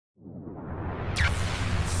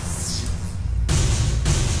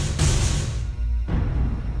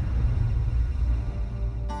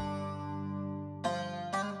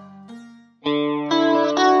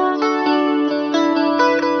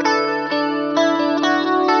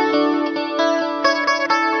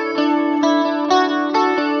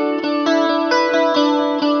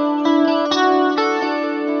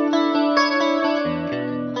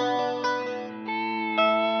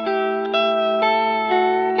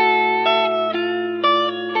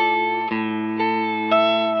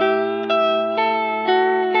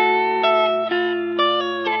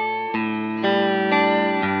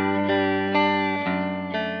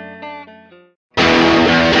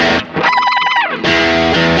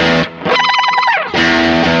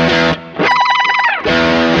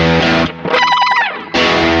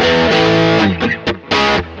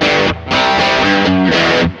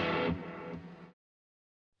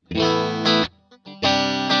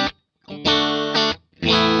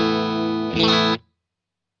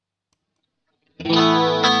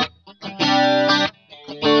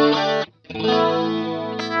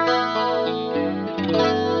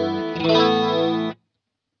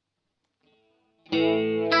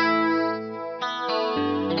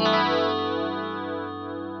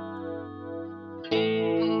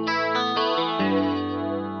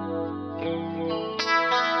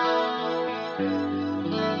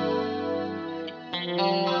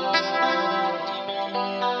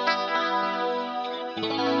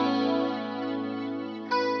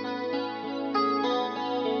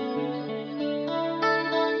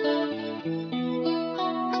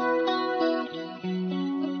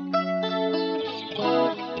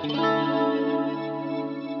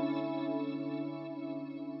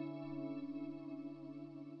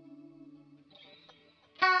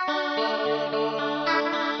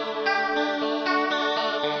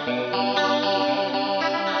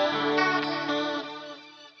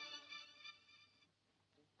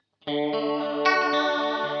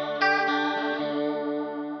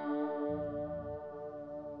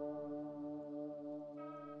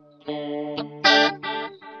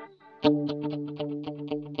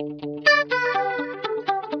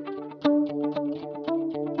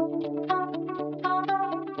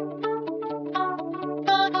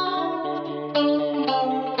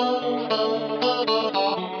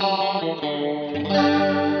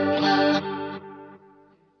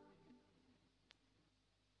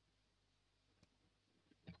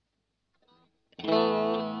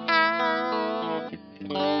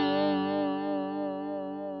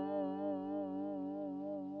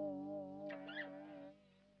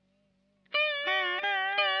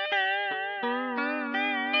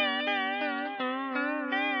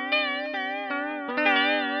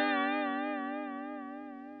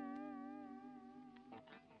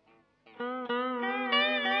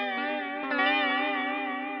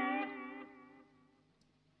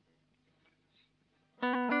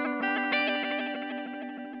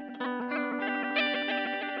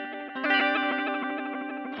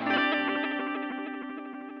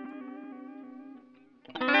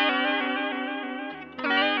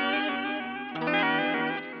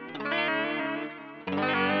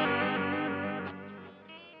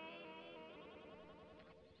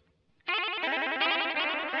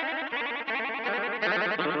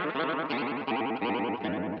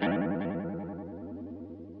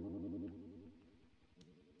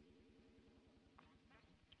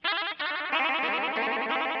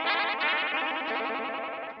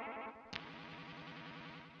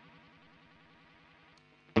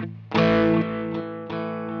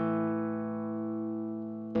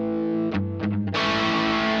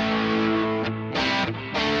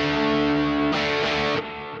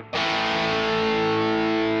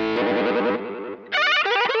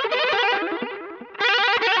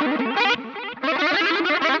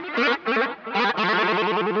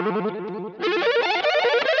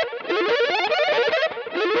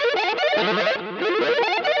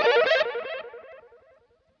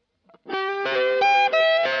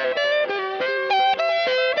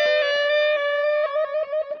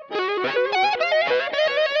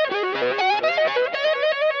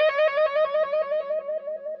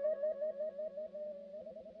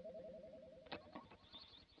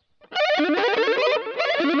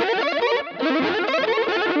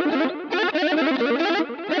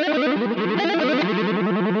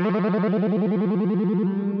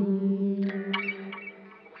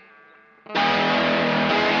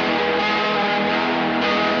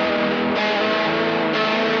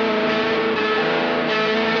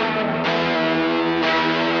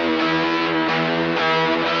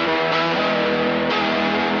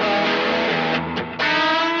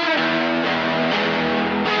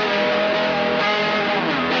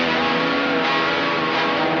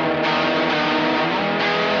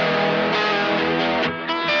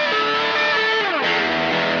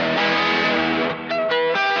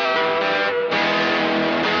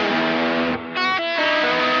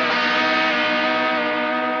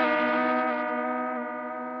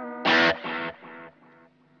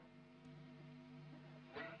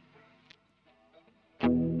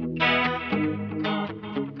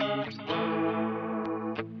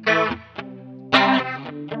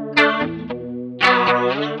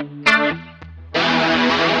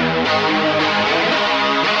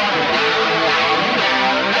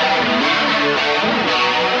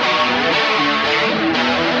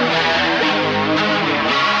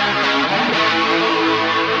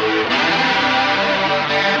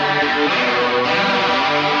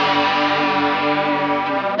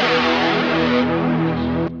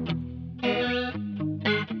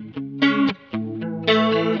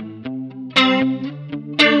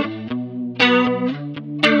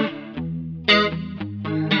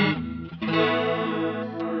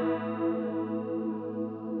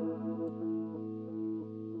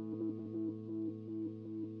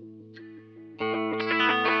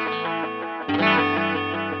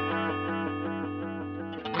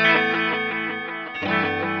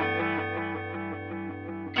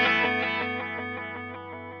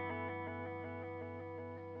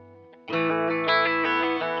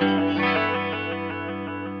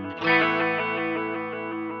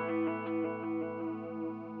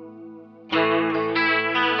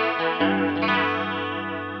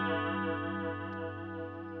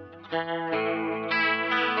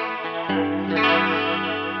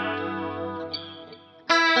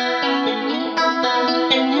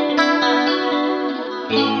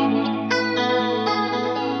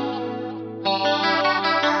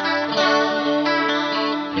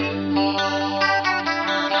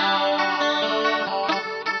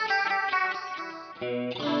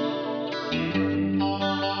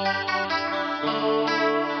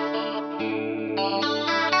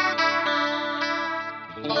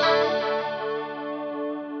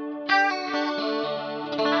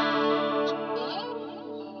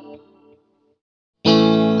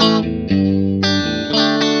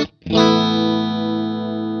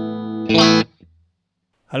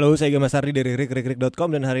Halo, saya Massardi dari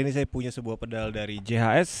rick.com dan hari ini saya punya sebuah pedal dari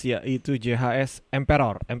JHS, yaitu JHS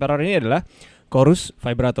Emperor. Emperor ini adalah chorus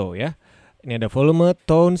vibrato ya. Ini ada volume,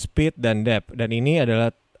 tone, speed, dan depth. Dan ini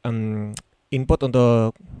adalah input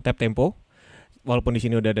untuk tap tempo. Walaupun di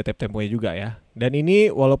sini udah ada tap temponya juga ya. Dan ini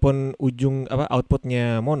walaupun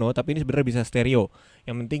outputnya mono, tapi ini sebenarnya bisa stereo.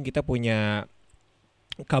 Yang penting kita punya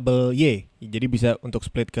kabel Y, jadi bisa untuk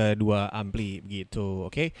split ke dua ampli gitu.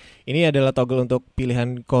 Oke. Ini adalah toggle untuk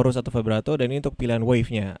pilihan chorus atau vibrato, dan ini untuk pilihan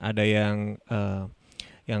wave-nya. Ada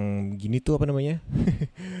yang gini tuh apa namanya?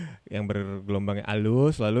 Yang bergelombangnya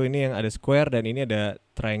halus, lalu ini yang ada square, dan ini ada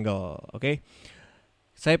triangle. Oke.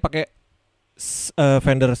 Saya pakai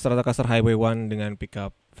Fender Telecaster Highway 1 dengan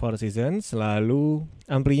pickup 4 Seasons, lalu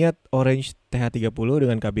amplinya Orange TH30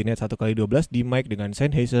 dengan kabinet 1x12 di mic dengan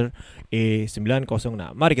Sennheiser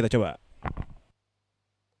E906. Mari kita coba.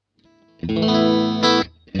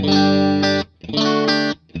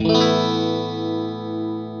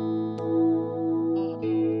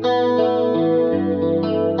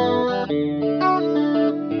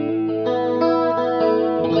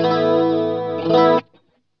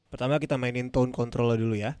 Pertama kita mainin tone controller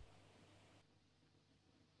dulu ya.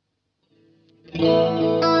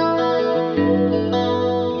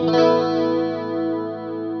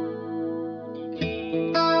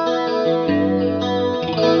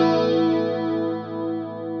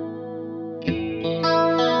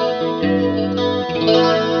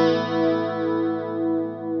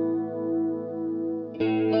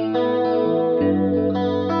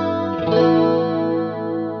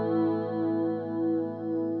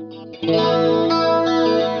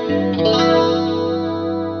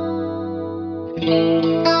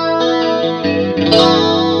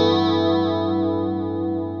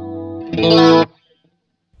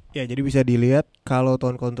 Ya, jadi bisa dilihat kalau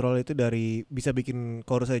tone control itu bisa bikin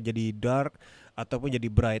chorusnya jadi dark ataupun jadi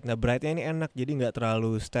bright. Nah, brightnya ini enak, jadi nggak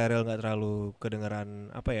terlalu steril, nggak terlalu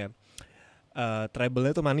kedengaran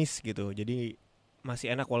treble-nya tuh manis gitu. Jadi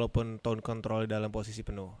masih enak walaupun tone control dalam posisi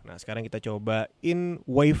penuh. Nah, sekarang kita cobain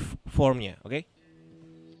waveform-nya, oke?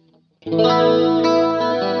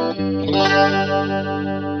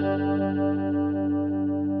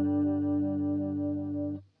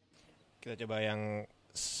 Kita coba yang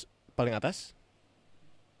paling atas.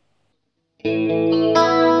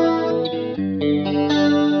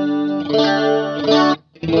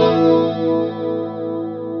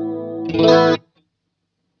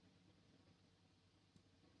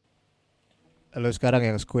 Lalu sekarang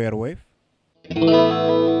yang square wave.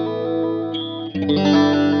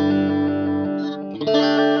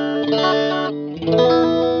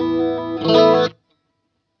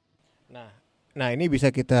 Nah, ini bisa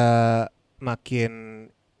kita makin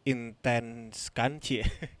intens kan,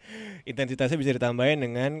 intensitasnya bisa ditambahin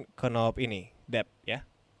dengan knob ini, depth ya.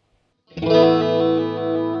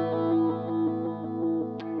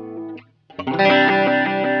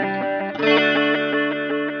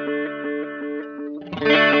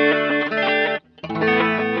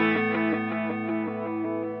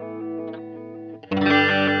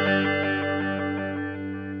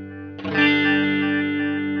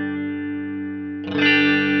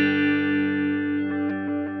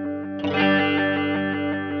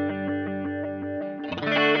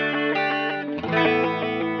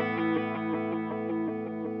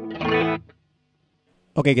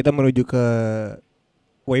 Oke, kita menuju ke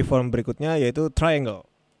waveform berikutnya, yaitu triangle.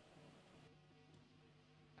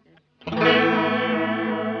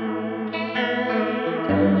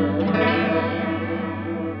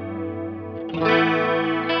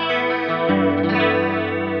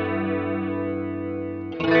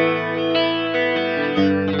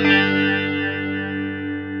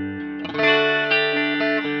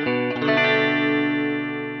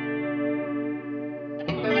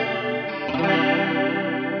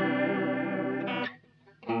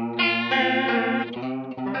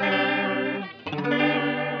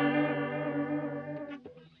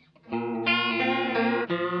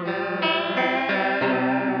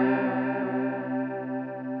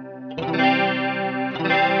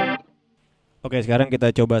 Oke, sekarang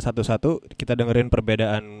kita coba satu-satu, kita dengerin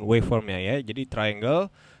perbedaan waveformnya ya. Jadi triangle,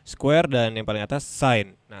 square, dan yang paling atas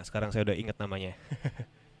sine. Nah, sekarang saya udah ingat namanya.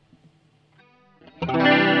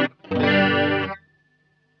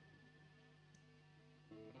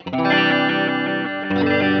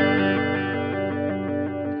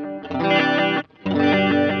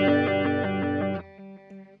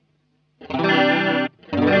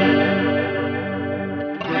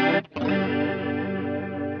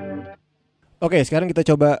 Oke, sekarang kita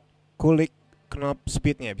coba kulik knob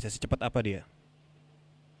speednya. Bisa secepat apa dia?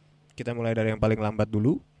 Kita mulai dari yang paling lambat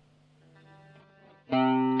dulu.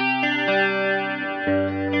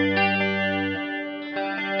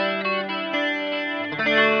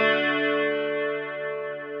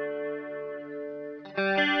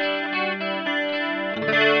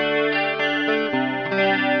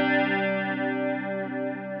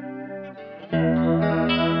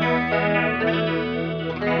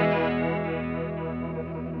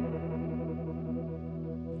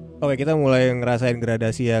 Oke, kita mulai ngerasain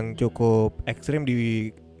gradasi yang cukup ekstrim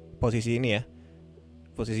di posisi ini ya.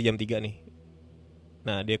 Posisi jam 3 nih.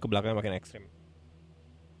 Nah, dia ke belakang makin ekstrim.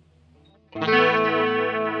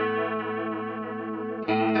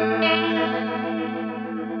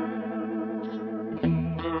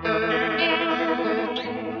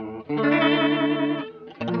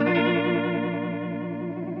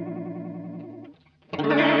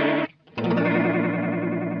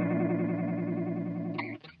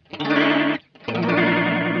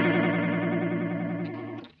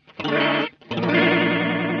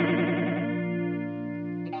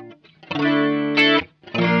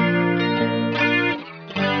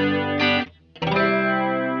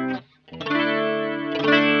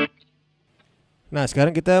 Nah,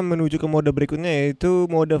 sekarang kita menuju ke mode berikutnya, yaitu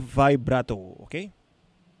mode vibrato, oke?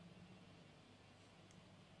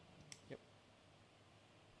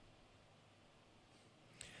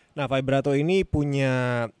 Nah, vibrato ini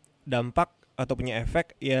punya dampak atau punya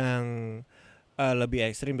efek yang lebih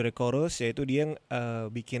ekstrim dari chorus, yaitu dia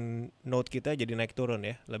bikin note kita jadi naik turun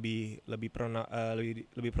ya, lebih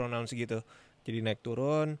pronounce gitu. Jadi naik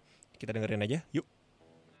turun. Kita dengerin aja, yuk.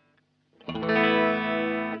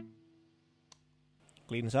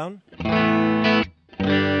 Clean sound.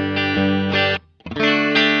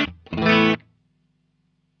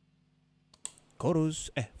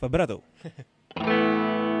 Chorus, vibrato.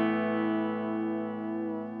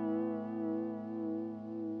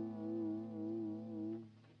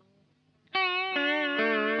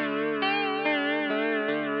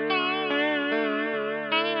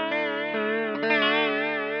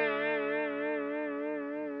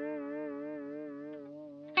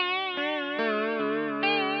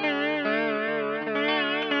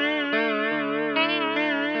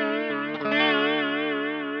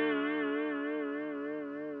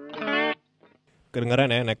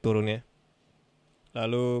 Kedengaran ya naik turunnya.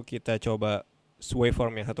 Lalu kita coba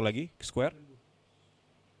waveform yang satu lagi, square.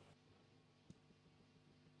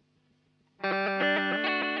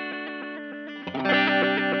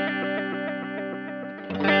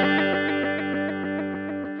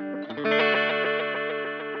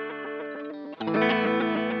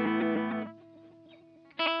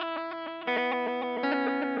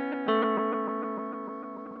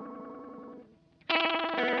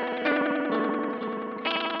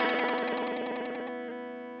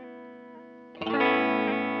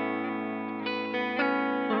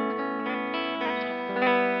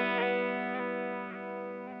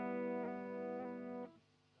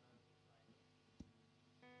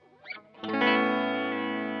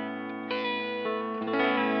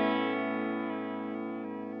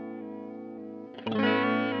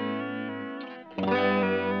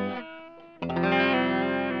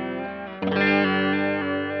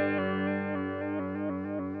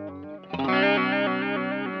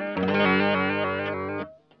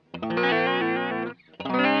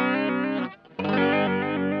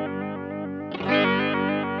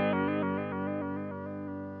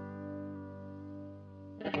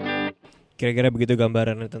 Kira-kira begitu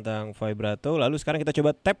gambarannya tentang vibrato. Lalu sekarang kita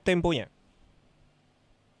coba tap temponya.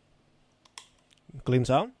 Clean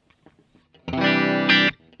sound.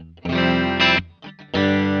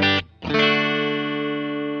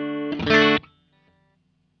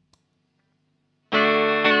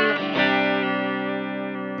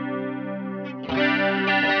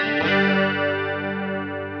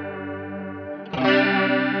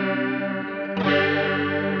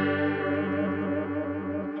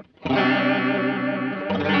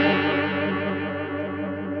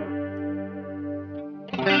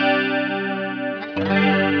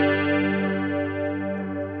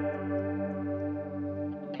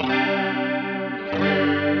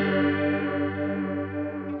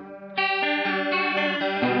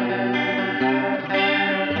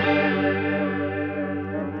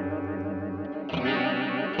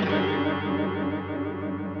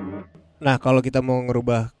 Nah, kalau kita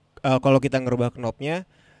ngerubah knobnya,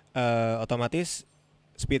 otomatis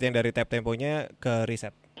speed yang dari tap temponya ke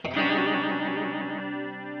reset.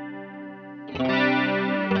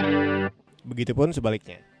 Begitupun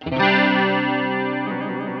sebaliknya.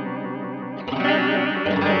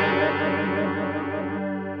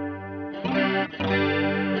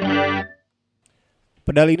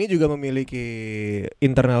 Pedal ini juga memiliki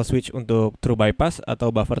internal switch untuk true bypass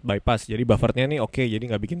atau buffered bypass. Jadi buffernya nih oke, jadi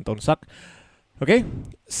nggak bikin tone suck. Oke,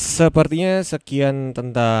 sepertinya sekian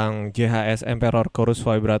tentang JHS Emperor Chorus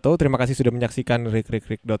Vibrato. Terima kasih sudah menyaksikan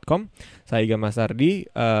rickrickrick.com. Saya Iga Massardi.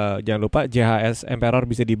 Jangan lupa JHS Emperor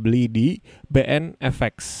bisa dibeli di BN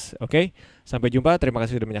FX. Oke, sampai jumpa. Terima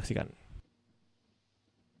kasih sudah menyaksikan.